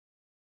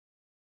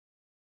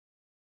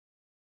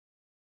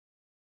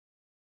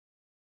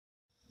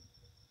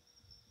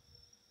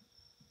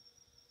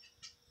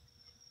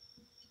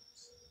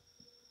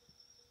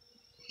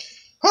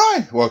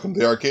Hi, welcome to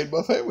the Arcade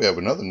Buffet. We have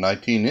another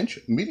 19-inch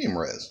medium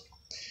res.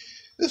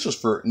 This was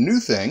for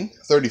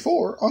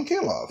Newthing34 on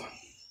KLOV.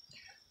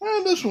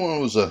 This one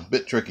was a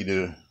bit tricky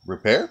to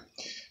repair.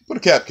 Put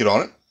a cap kit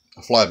on it,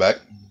 a flyback,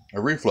 a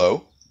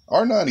reflow,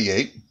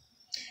 R98,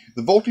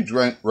 the voltage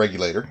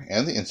regulator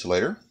and the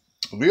insulator,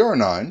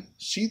 VR9,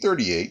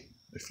 C38,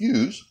 a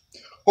fuse,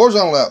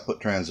 horizontal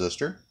output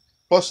transistor,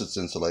 plus its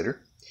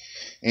insulator,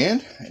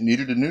 and it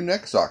needed a new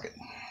neck socket.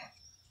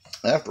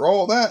 After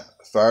all that,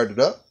 fired it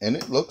up and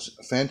it looks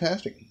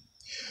fantastic.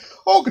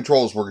 All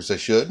controls work as they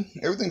should.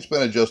 Everything's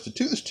been adjusted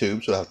to this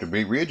tube, so it'll have to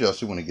be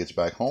readjusted when it gets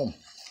back home.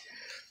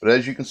 But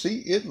as you can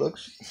see, it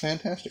looks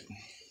fantastic.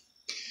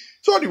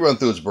 It's already run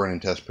through its burn-in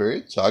test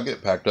period, so I'll get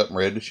it packed up and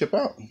ready to ship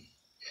out.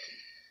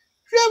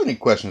 If you have any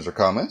questions or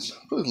comments,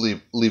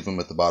 please leave them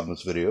at the bottom of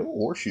this video,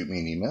 or shoot me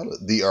an email at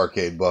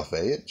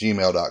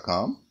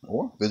thearcadebuffet@gmail.com,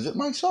 or visit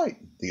my site,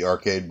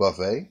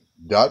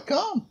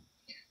 thearcadebuffet.com.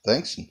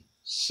 Thanks, and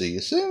see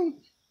you soon.